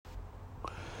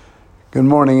Good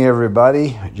morning,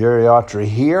 everybody. Jerry Autry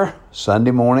here.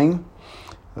 Sunday morning,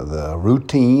 the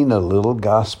routine, a little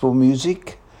gospel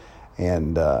music.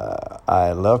 And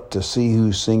I love to see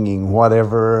who's singing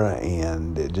whatever,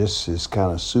 and it just is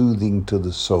kind of soothing to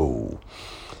the soul.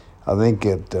 I think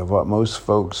what most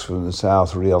folks from the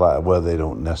South realize, well, they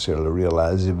don't necessarily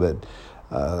realize it, but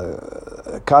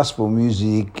gospel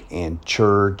music and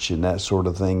church and that sort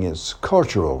of thing is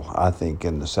cultural, I think,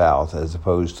 in the South as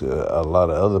opposed to a lot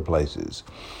of other places.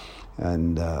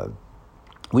 And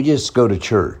we just go to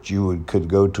church. You could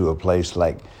go to a place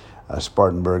like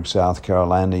Spartanburg, South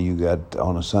Carolina. You got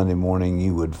on a Sunday morning,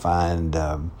 you would find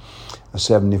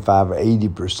 75 or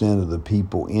 80% of the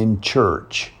people in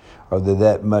church. Are they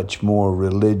that much more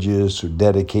religious or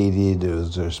dedicated?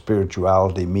 Does their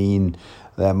spirituality mean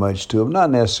that much to them? Not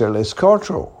necessarily. It's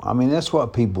cultural. I mean, that's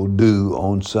what people do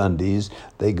on Sundays.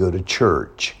 They go to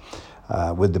church.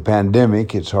 With the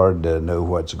pandemic, it's hard to know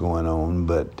what's going on,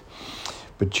 but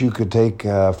you could take,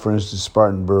 for instance,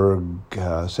 Spartanburg,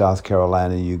 South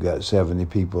Carolina. You got 70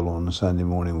 people on a Sunday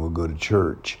morning will go to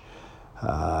church.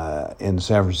 In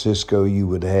San Francisco, you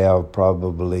would have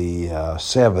probably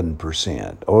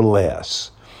 7% or less,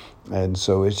 and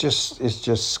so it's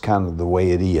just kind of the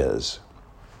way it is.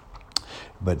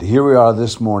 But here we are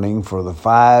this morning for the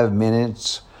 5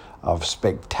 minutes of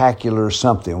spectacular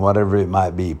something, whatever it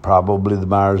might be. Probably the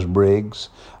Myers-Briggs.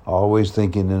 Always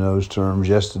thinking in those terms.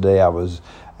 Yesterday I was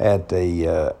at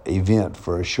a event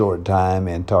for a short time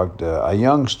and talked to a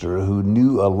youngster who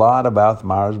knew a lot about the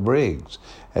Myers-Briggs.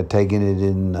 Had taken it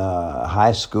in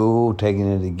high school, taken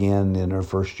it again in her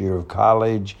first year of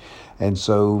college. And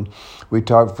so we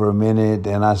talked for a minute,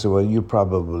 and I said, well, you're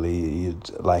probably,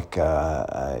 like,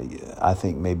 I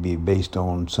think maybe based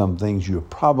on some things, you're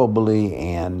probably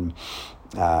an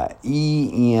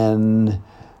ENFJ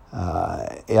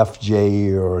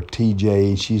or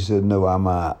TJ. She said, no, I'm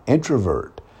an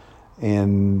introvert.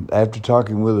 And after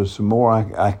talking with her some more,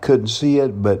 I couldn't see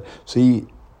it, but see,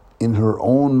 in her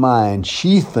own mind,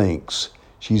 she thinks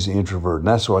she's an introvert, and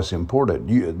that's what's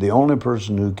important. The only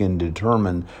person who can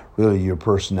determine really your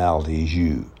personality is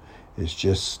you. It's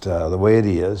just the way it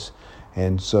is,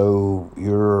 and so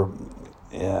your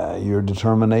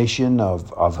determination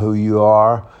of who you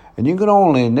are, and you can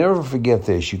only, never forget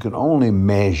this, you can only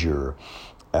measure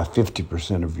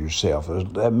 50% of yourself.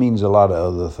 That means a lot of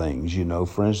other things, you know.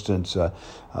 For instance,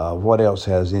 what else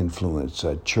has influence?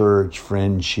 Church,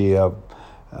 friendship,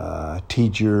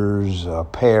 teachers,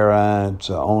 parents,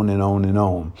 on and on and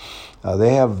on.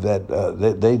 They have that.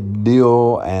 They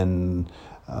deal and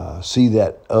see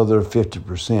that other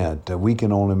 50%. We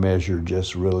can only measure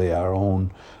just really our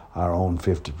own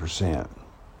 50%.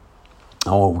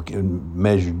 Oh, we can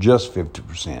measure just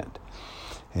 50%.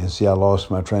 And see, I lost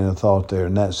my train of thought there.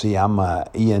 And I'm a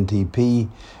ENTP.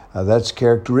 That's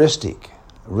characteristic.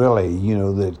 Really, you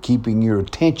know, that keeping your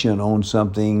attention on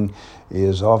something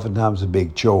is oftentimes a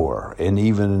big chore. And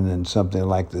even in something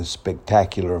like the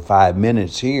spectacular 5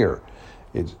 minutes here,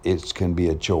 it can be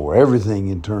a chore. Everything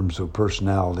in terms of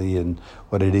personality and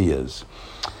what it is.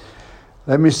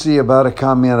 Let me see about a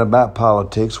comment about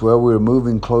politics. Well, we're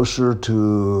moving closer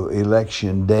to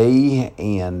election day,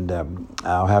 and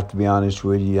I'll have to be honest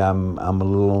with you, I'm a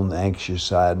little on the anxious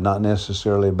side, not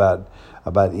necessarily about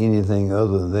anything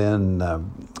other than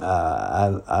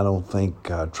I don't think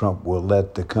Trump will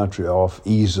let the country off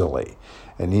easily.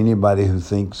 And anybody who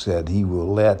thinks that he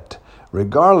will let,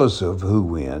 regardless of who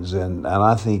wins, and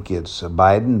I think it's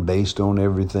Biden based on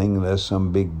everything, unless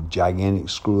some big gigantic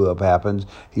screw up happens.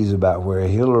 He's about where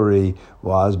Hillary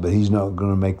was, but he's not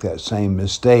going to make that same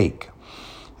mistake.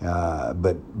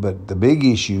 But the big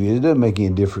issue is it doesn't make any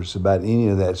difference about any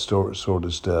of that sort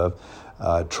of stuff.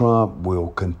 Trump will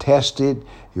contest it.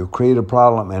 He'll create a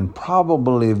problem and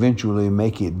probably eventually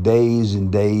make it days and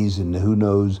days and who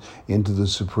knows into the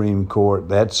Supreme Court.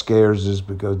 That scares us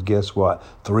because guess what?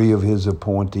 3 of his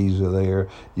appointees are there.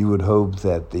 You would hope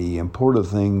that the important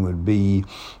thing would be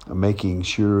making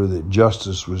sure that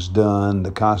justice was done,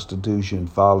 the Constitution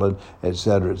followed, et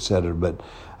cetera, et cetera. But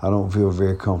I don't feel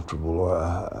very comfortable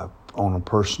on a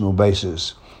personal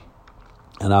basis.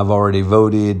 And I've already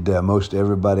voted. Most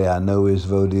everybody I know has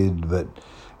voted.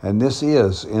 And this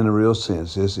is, in a real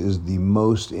sense, this is the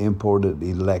most important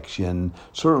election,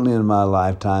 certainly in my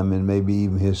lifetime and maybe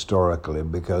even historically,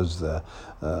 because the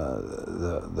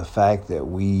fact that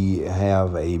we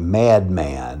have a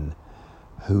madman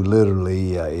who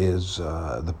literally is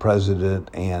the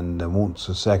president and wants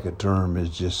a second term is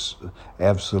just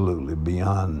absolutely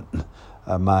beyond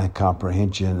my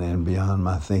comprehension and beyond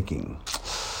my thinking.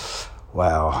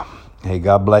 Wow. Hey,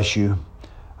 God bless you.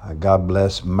 God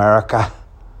bless America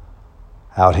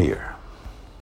out here.